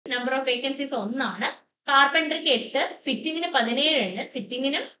Vacancies ഒന്നാണ്. കാർപ്പൻട്രിക്ക് 8, ഫിറ്റിങ്ങിന് 17 ഉണ്ട്.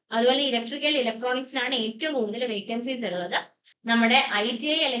 ഫിറ്റിങ്ങിനും അതുപോലെ ഇലക്ട്രിക്കൽ ഇലക്ട്രോണിക്സിനാണ് ഏറ്റവും കൂടുതൽ വേക്കൻസീസ് ഉള്ളത്. നമ്മുടെ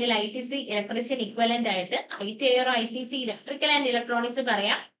ITI അല്ലെങ്കിൽ ITC ഇലക്ട്രീഷ്യൻ ഇക്വലന്റ് ആയിട്ട് ITI or ITC electrical and electronics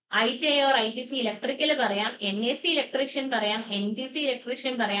പറയാം, ITI or ITC ഇലക്ട്രിക്കൽ പറയാം, NAC ഇലക്ട്രീഷ്യൻ പറയാം, NTC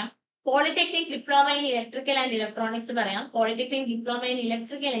ഇലക്ട്രീഷ്യൻ പറയാം, polytechnic diploma in electrical and electronics പറയാം, polytechnic diploma in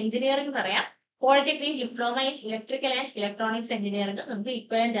electrical engineering പറയാം, polytechnic diploma in electrical and electronics engineering നമുക്ക്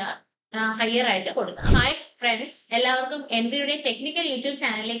equivalent higher ആയിട്ട് കൊടുക്കാം. Hi friends, എല്ലാവർക്കും എൻട്രിയുടെ ടെക്നിക്കൽ യൂട്യൂബ്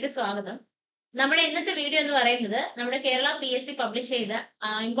ചാനലിലേക്ക് സ്വാഗതം. നമ്മുടെ ഇന്നത്തെ വീഡിയോ എന്ന് പറയുന്നത് നമ്മുടെ കേരള PSC പബ്ലിഷ് ചെയ്ത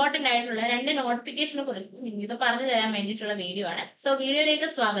ഇമ്പോർട്ടന്റ് ആയിട്ടുള്ള 2 നോട്ടിഫിക്കേഷനെ കുറിച്ച് നിങ്ങൾക്ക് പറഞ്ഞു തരാൻ വേണ്ടിയിട്ടുള്ള വീഡിയോ ആണ്. സോ വീഡിയോയിലേക്ക്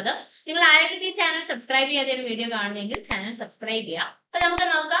സ്വാഗതം. നിങ്ങൾ ആരെങ്കിലും ഈ ചാനൽ സബ്സ്ക്രൈബ് ചെയ്യാതെ വീഡിയോ കാണുമെങ്കിൽ ചാനൽ സബ്സ്ക്രൈബ് ചെയ്യാം. അപ്പൊ നമുക്ക്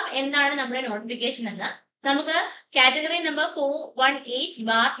നോക്കാം എന്താണ് നമ്മുടെ നോട്ടിഫിക്കേഷൻ എന്ന്. നമുക്ക് കാറ്റഗറി നമ്പർ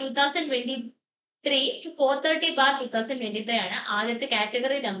 418/2023 to 430/2023 ആണ് ആദ്യത്തെ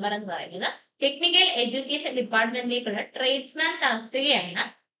കാറ്റഗറി നമ്പർ എന്ന് പറയുന്നത്. Technical education ഡിപ്പാർട്ട്മെന്റിലേക്കുള്ള tradesman തസ്തികയാണ്.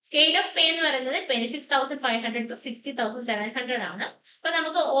 Scale of pay എന്ന് പറയുന്നത് 26,500 to 60,700 ആണ്. അപ്പൊ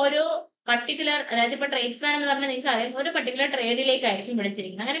നമുക്ക് ഓരോ പർട്ടിക്കുലർ, അതായത് ഇപ്പൊ ട്രേഡ്സ്മാൻ എന്ന് പറഞ്ഞാൽ നിങ്ങൾക്ക് അറിയാം ഒരു പർട്ടിക്കുലർ ട്രേഡിലേക്കായിരിക്കും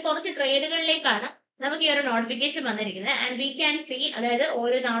വിളിച്ചിരിക്കുന്നത്. അങ്ങനെ കുറച്ച് ട്രേഡുകളിലേക്കാണ് നമുക്ക് ഈ ഒരു നോട്ടിഫിക്കേഷൻ വന്നിരിക്കുന്നത്. ആൻഡ് വി ക്യാൻ സി, അതായത്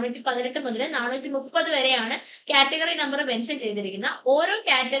ഓരോ 418 മുതൽ 430 വരെയാണ് കാറ്റഗറി നമ്പർ മെൻഷൻ ചെയ്തിരിക്കുന്നത്. ഓരോ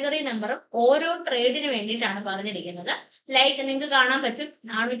കാറ്റഗറി നമ്പറും ഓരോ ട്രേഡിന് വേണ്ടിയിട്ടാണ് പറഞ്ഞിരിക്കുന്നത്. ലൈക്ക് നിങ്ങൾക്ക് കാണാൻ പറ്റും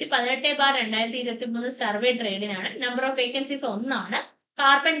 418/2023 സർവേ ട്രേഡിനാണ്. നമ്പർ ഓഫ് വേക്കൻസീസ് ഒന്നാണ്.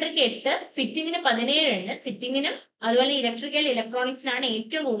 കാർപ്പൻട്രിക്ക് 8, ഫിറ്റിങ്ങിന് 17 ഉണ്ട്. ഫിറ്റിങ്ങിനും അതുപോലെ ഇലക്ട്രിക്കൽ ഇലക്ട്രോണിക്സിനാണ്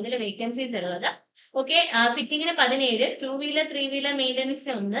ഏറ്റവും കൂടുതൽ വേക്കൻസീസ് ഉള്ളത്. Okay, ഫിറ്റിങ്ങിന് 17, 2 wheeler 3 wheeler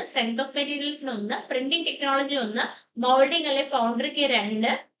മെയിൻ്റനൻസിന് 1, strength of മെറ്റീരിയൽസിന് 1, printing technology 1, moulding അല്ലെ ഫൗണ്ടറിക്ക്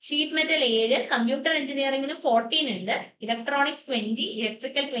 2, ഷീറ്റ് മെറ്റൽ 7, കമ്പ്യൂട്ടർ എഞ്ചിനീയറിംഗിന് 14 ഉണ്ട്, electronics 20,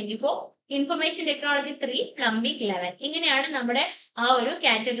 electrical 24, information technology 3, plumbing 11. ഇങ്ങനെയാണ് നമ്മുടെ ആ ഒരു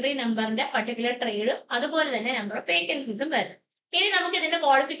കാറ്റഗറി നമ്പറിന്റെ പർട്ടിക്കുലർ ട്രേഡും അതുപോലെ തന്നെ നമ്പർ ഓഫ് വേക്കൻസീസും വരുന്നത്. ഇനി നമുക്ക് ഇതിന്റെ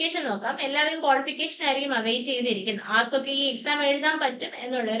ക്വാളിഫിക്കേഷൻ നോക്കാം. എല്ലാവരും ക്വാളിഫിക്കേഷൻ ആയിരിക്കും അവൈറ്റ് ചെയ്തിരിക്കുന്നത്. ആർക്കൊക്കെ ഈ എക്സാം എഴുതാൻ പറ്റും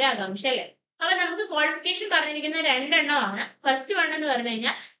എന്നുള്ള ഒരു ആകാംക്ഷ അല്ലേ. അപ്പൊ നമുക്ക് ക്വാളിഫിക്കേഷൻ പറഞ്ഞിരിക്കുന്ന 2 എണ്ണമാണ്. ഫസ്റ്റ് വൺ എന്ന് പറഞ്ഞു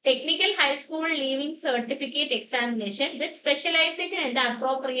കഴിഞ്ഞാൽ technical high school leaving certificate examination with specialisation in the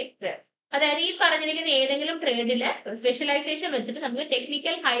appropriate trade. അതായത് ഈ പറഞ്ഞിരിക്കുന്ന ഏതെങ്കിലും ട്രേഡില് സ്പെഷ്യലൈസേഷൻ വെച്ചിട്ട് നമുക്ക്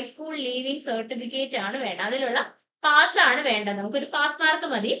ടെക്നിക്കൽ ഹൈസ്കൂൾ ലീവിംഗ് സർട്ടിഫിക്കറ്റ് ആണ് വേണ്ടത്. അതിലുള്ള പാസ് ആണ് വേണ്ടത്. നമുക്കൊരു പാസ് മാർക്ക്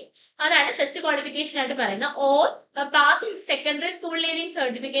മതി. അതാണ് ഫസ്റ്റ് ക്വാളിഫിക്കേഷൻ ആയിട്ട് പറയുന്നത്. Or pass in secondary school leaving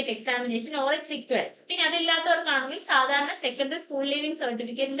certificate examination or its equivalent. പിന്നെ അതില്ലാത്തവർക്കാണെങ്കിൽ സാധാരണ സെക്കൻഡറി സ്കൂൾ ലീവിംഗ്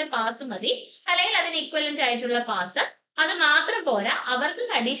സർട്ടിഫിക്കറ്റിന്റെ പാസ് മതി, അല്ലെങ്കിൽ അതിന് ഇക്വലന്റ് ആയിട്ടുള്ള പാസ്. അത് മാത്രം പോരാ, അവർക്ക്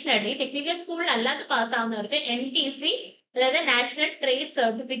അഡീഷണൽ ആയിട്ട് ടെക്നിക്കൽ സ്കൂളിൽ അല്ലാതെ പാസ് ആവുന്നവർക്ക് NTC, അതായത് national trade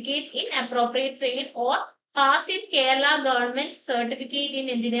certificate in appropriate trade or pass in Kerala government certificate in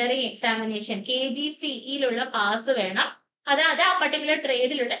engineering examination KGCEയിലുള്ള pass വേണം. അതായത് ആ പർട്ടിക്കുലർ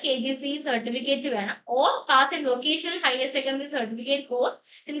ട്രേഡിലുള്ള KGCE സർട്ടിഫിക്കറ്റ് വേണം. Or pass in vocational higher secondary certificate course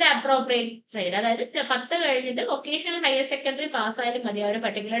in the appropriate trade. അതായത് 10 കഴിഞ്ഞിട്ട് vocational higher secondary pass ആയാലും മതി ആ ഒരു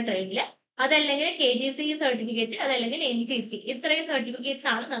പർട്ടിക്കുലർ ട്രേഡില്. അതല്ലെങ്കിൽ KGCE സർട്ടിഫിക്കറ്റ്, അതല്ലെങ്കിൽ NTC. ഇത്രയും സർട്ടിഫിക്കറ്റ്സ്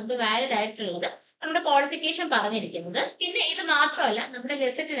ആണ് നമുക്ക് വാലിഡ് ആയിട്ടുള്ളത് നമ്മുടെ ക്വാളിഫിക്കേഷൻ പറഞ്ഞിരിക്കുന്നത്. പിന്നെ ഇത് മാത്രമല്ല, നമ്മുടെ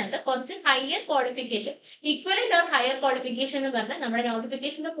ഗസറ്റിനകത്ത് കുറച്ച് higher qualification, equivalent or higher qualification എന്ന് പറഞ്ഞാൽ നമ്മുടെ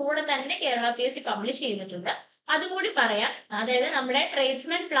നോട്ടിഫിക്കേഷന്റെ കൂടെ തന്നെ കേരള PSC പബ്ലിഷ് ചെയ്തിട്ടുണ്ട്. അതുകൂടി പറയാം. അതായത് നമ്മുടെ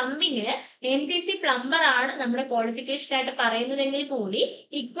ട്രേഡ്സ്മാൻ പ്ലംബിങ്ങിന് NTC പ്ലംബർ ആണ് നമ്മുടെ ക്വാളിഫിക്കേഷൻ ആയിട്ട് പറയുന്നതെങ്കിൽ കൂടി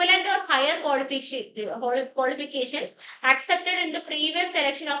equivalent or higher qualifications accepted in the previous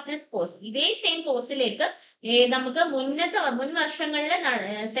selection of this course. ഇതേ സെയിം കോഴ്സിലേക്ക് നമുക്ക് മുൻ വർഷങ്ങളിൽ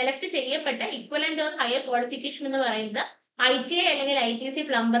സെലക്ട് ചെയ്യപ്പെട്ട ഇക്വലന്റ് ഓർ ഹയർ ക്വാളിഫിക്കേഷൻ എന്ന് പറയുന്നത് ITI അല്ലെങ്കിൽ ITC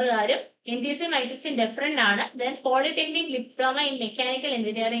പ്ലംബറുകാരും NTCയും ITCയും ഡിഫറെന്റ് ആണ്. Then polytechnic diploma in mechanical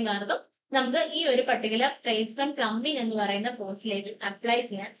എഞ്ചിനീയറിംഗുകാർക്കും നമുക്ക് ഈ ഒരു പർട്ടിക്കുലർ ട്രേഡ്സ്മാൻ പ്ലംബിംഗ് എന്ന് പറയുന്ന കോഴ്സിലേക്ക് അപ്ലൈ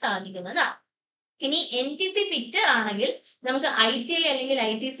ചെയ്യാൻ സാധിക്കുന്നതാണ്. ഇനി NTC ഫിറ്റർ ആണെങ്കിൽ നമുക്ക് ITI അല്ലെങ്കിൽ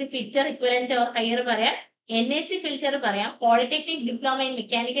ITC fitter equivalent or higher പറയാം, NAC ഫിൽറ്റർ പറയാം, polytechnic diploma in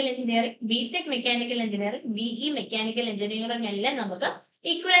mechanical engineering, BTech mechanical engineering, BE mechanical engineering എല്ലാം നമുക്ക്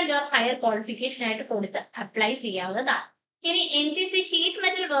ഇക്വലന്റ് ഓർ ഹയർ ക്വാളിഫിക്കേഷൻ ആയിട്ട് കൊടുത്ത് അപ്ലൈ ചെയ്യാവുന്നതാണ്. ഇനി NTC ഷീറ്റ്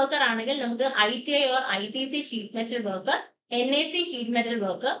മെറ്റൽ വർക്കർ ആണെങ്കിൽ നമുക്ക് ITI or ITC sheet metal worker, NAC sheet metal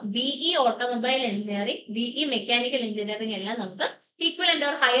worker, BE automobile engineering, BE mechanical engineering എല്ലാം നമുക്ക് ഇക്വലന്റ്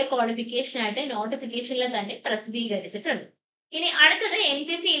ഓർ ഹയർ ക്വാളിഫിക്കേഷൻ ആയിട്ട് നോട്ടിഫിക്കേഷനിൽ തന്നെ പ്രസിദ്ധീകരിച്ചിട്ടുണ്ട്. ഇനി അടുത്തത്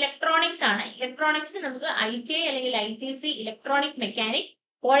NTC ഇലക്ട്രോണിക്സ് ആണ്. ഇലക്ട്രോണിക്സിന് നമുക്ക് ITI അല്ലെങ്കിൽ ITC electronic mechanic,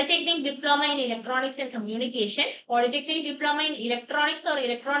 polytechnic diploma in electronics and communication, polytechnic diploma in electronics or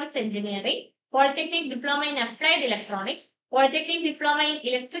electronics engineering, polytechnic diploma in applied electronics, polytechnic diploma in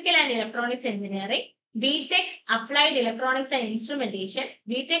electrical and electronics engineering, BTech Applied Electronics and Instrumentation,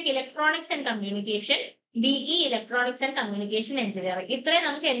 BTech Electronics and Communication, BE electronics and communication engineering. ഇത്രയും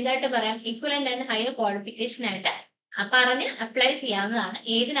നമുക്ക് എന്തായിട്ട് പറയാം, equivalent and higher qualification ആയിട്ട് പറഞ്ഞ് apply ചെയ്യാവുന്നതാണ്.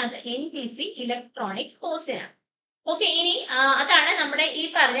 ഏതിനകത്ത്? NTC electronics കോഴ്സിനാണ്. Okay, ഇനി അതാണ് നമ്മുടെ ഈ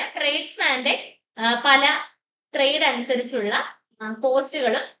പറഞ്ഞ ട്രേഡ്സ്മാന്റെ പല ട്രേഡ് അനുസരിച്ചുള്ള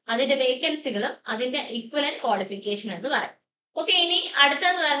പോസ്റ്റുകളും അതിന്റെ വേക്കൻസികളും അതിന്റെ ഇക്വലന്റ് ക്വാളിഫിക്കേഷൻ എന്ന് പറയും. ഓക്കെ, ഇനി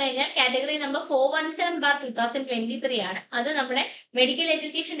അടുത്തെന്ന് പറഞ്ഞു കഴിഞ്ഞാൽ കാറ്റഗറി നമ്പർ 417/2023 ആണ്. അത് നമ്മുടെ മെഡിക്കൽ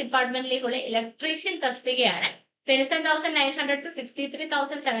എഡ്യൂക്കേഷൻ ഡിപ്പാർട്ട്മെന്റിലേക്കുള്ള ഇലക്ട്രീഷ്യൻ തസ്തികയാണ്. 27,900 to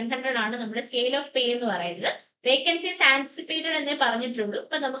 63,700 ആണ് നമ്മുടെ സ്കെയിൽ ഓഫ് പേ എന്ന് പറയുന്നത്. വേക്കൻസീസ് ആൻറ്റിസിപ്പേറ്റഡ് എന്നേ പറഞ്ഞിട്ടുള്ളൂ.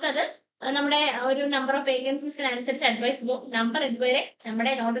 അപ്പൊ നമുക്കത് നമ്മുടെ ഒരു number of വേക്കൻസീസിനനുസരിച്ച് advice book number ഇതുവരെ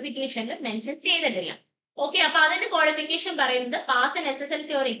നമ്മുടെ നോട്ടിഫിക്കേഷനിൽ മെൻഷൻ ചെയ്തിട്ടില്ല. ഓക്കെ, അപ്പൊ അതിന്റെ ക്വാളിഫിക്കേഷൻ പറയുന്നത് pass in SSLC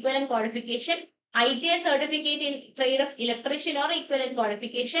or equivalent qualification, ITI certificate in trade of electrician or equivalent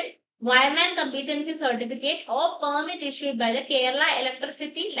qualification, wireman competency certificate or permit issued by the Kerala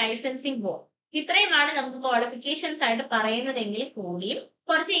Electricity Licensing Board. ഇത്രയുമാണ് നമുക്ക് qualifications ആയിട്ട് പറയുന്നതെങ്കിൽ കൂടിയും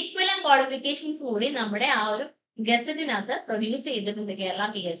കുറച്ച് ഇക്വലന്റ് ക്വാളിഫിക്കേഷൻസ് കൂടി നമ്മുടെ ആ ഒരു ഗസറ്റിനകത്ത് പ്രൊഡ്യൂസ് ചെയ്തിട്ടുണ്ട് കേരള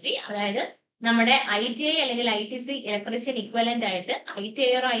PSC. അതായത് നമ്മുടെ ITI അല്ലെങ്കിൽ ITC ഇലക്ട്രീഷ്യൻ ഇക്വലന്റ് ആയിട്ട് ITI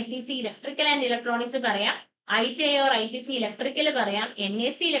or ITC electrical and electronics പറയാം, ITI or ITC ഇലക്ട്രിക്കൽ പറയാം,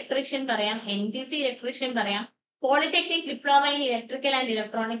 NAC ഇലക്ട്രീഷ്യൻ പറയാം, NTC ഇലക്ട്രീഷ്യൻ പറയാം, polytechnic diploma in electrical and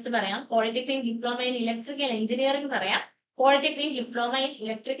electronics പറയാം, polytechnic diploma in electrical engineering പറയാം, polytechnic diploma in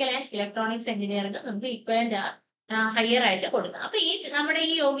electrical and electronics engineering നമുക്ക് equivalent higher ആയിട്ട് കൊടുക്കാം. അപ്പൊ ഈ നമ്മുടെ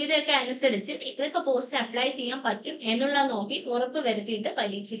ഈ യോഗ്യതയൊക്കെ അനുസരിച്ച് ഇതൊക്കെ പോസ്റ്റ് അപ്ലൈ ചെയ്യാൻ പറ്റും എന്നുള്ളത് നോക്കി ഉറപ്പ് വരുത്തിയിട്ട്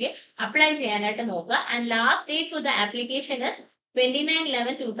പരീക്ഷയ്ക്ക് അപ്ലൈ ചെയ്യാനായിട്ട് നോക്കുക. And last date for the application is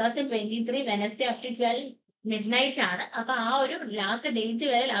 29/11/2023 Wednesday up to 12 midnight ആണ്. അപ്പൊ ആ ഒരു ലാസ്റ്റ് ഡേറ്റ്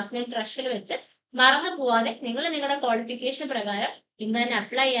വരെ ലാസ്റ്റ് മിനിറ്റ് റഷിൽ വെച്ച് മറന്നു പോവാതെ നിങ്ങൾ നിങ്ങളുടെ ക്വാളിഫിക്കേഷൻ പ്രകാരം ഇന്ന് തന്നെ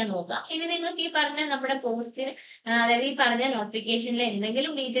അപ്ലൈ ചെയ്യാൻ നോക്കുക. ഇനി നിങ്ങൾക്ക് ഈ പറഞ്ഞ നമ്മുടെ പോസ്റ്റിന് അതായത് ഈ പറഞ്ഞ നോട്ടിഫിക്കേഷനിൽ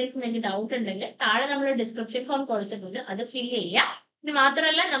എന്തെങ്കിലും ഡീറ്റെയിൽസ് നിങ്ങൾക്ക് ഡൗട്ട് ഉണ്ടെങ്കിൽ താഴെ നമ്മൾ ഡിസ്ക്രിപ്ഷൻ ഫോം കൊടുത്തിട്ടുണ്ട്, അത് ഫില്ല് ചെയ്യുക. ഇത്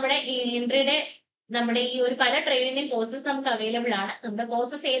മാത്രമല്ല നമ്മുടെ ഈ എൻട്രിയുടെ നമ്മുടെ ഈ ഒരു പല ട്രെയിനിങ് കോഴ്സസ് നമുക്ക് അവൈലബിൾ ആണ്. നമ്മുടെ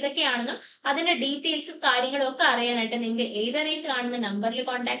കോഴ്സസ് ഏതൊക്കെയാണെന്നും അതിന്റെ ഡീറ്റെയിൽസും കാര്യങ്ങളും ഒക്കെ അറിയാനായിട്ട് നിങ്ങൾക്ക് ഏതൊരു കാണുന്ന നമ്പറിൽ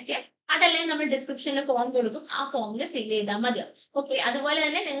കോൺടാക്ട് ചെയ്യാം. അതല്ലെങ്കിൽ നമ്മൾ ഡിസ്ക്രിപ്ഷനിൽ ഫോം കൊടുക്കും, ആ ഫോമിൽ ഫില്ല് ചെയ്താൽ മതി. ഓക്കെ, അതുപോലെ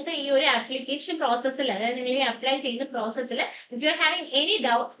തന്നെ നിങ്ങൾക്ക് ഈ ഒരു ആപ്ലിക്കേഷൻ പ്രോസസ്സിൽ അതായത് നിങ്ങൾ ഈ അപ്ലൈ ചെയ്യുന്ന പ്രോസസ്സിൽ if you are having any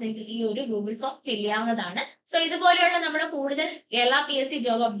doubts നിങ്ങൾക്ക് ഈ ഒരു ഗൂഗിൾ ഫോം ഫില്ല് ചെയ്യാവുന്നതാണ്. സോ ഇതുപോലെയുള്ള നമ്മുടെ കൂടുതൽ കേരള PSC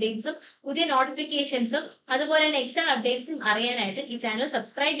ജോബ് അപ്ഡേറ്റ്സും പുതിയ നോട്ടിഫിക്കേഷൻസും അതുപോലെ തന്നെ എക്സാം അപ്ഡേറ്റ്സും അറിയാനായിട്ട് ഈ ചാനൽ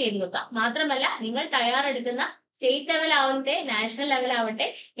സബ്സ്ക്രൈബ് ചെയ്ത് വെക്കുക. മാത്രമല്ല നിങ്ങൾ തയ്യാറെടുക്കുന്ന സ്റ്റേറ്റ് ലെവൽ ആവട്ടെ നാഷണൽ ലെവൽ ആവട്ടെ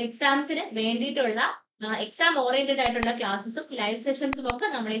എക്സാംസിന് വേണ്ടിയിട്ടുള്ള എക്സാം ഓറിയന്റഡ് ആയിട്ടുള്ള ക്ലാസ്സും ലൈവ് സെഷൻസും ഒക്കെ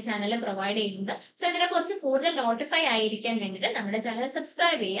നമ്മൾ ഈ ചാനലിൽ പ്രൊവൈഡ് ചെയ്യുന്നുണ്ട്. സോ ഇതിനെ കുറിച്ച് കൂടുതൽ നോട്ടിഫൈ ആയിരിക്കാൻ വേണ്ടിയിട്ട് നമ്മുടെ ചാനൽ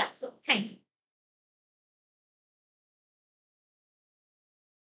സബ്സ്ക്രൈബ് ചെയ്യുക. So thank you.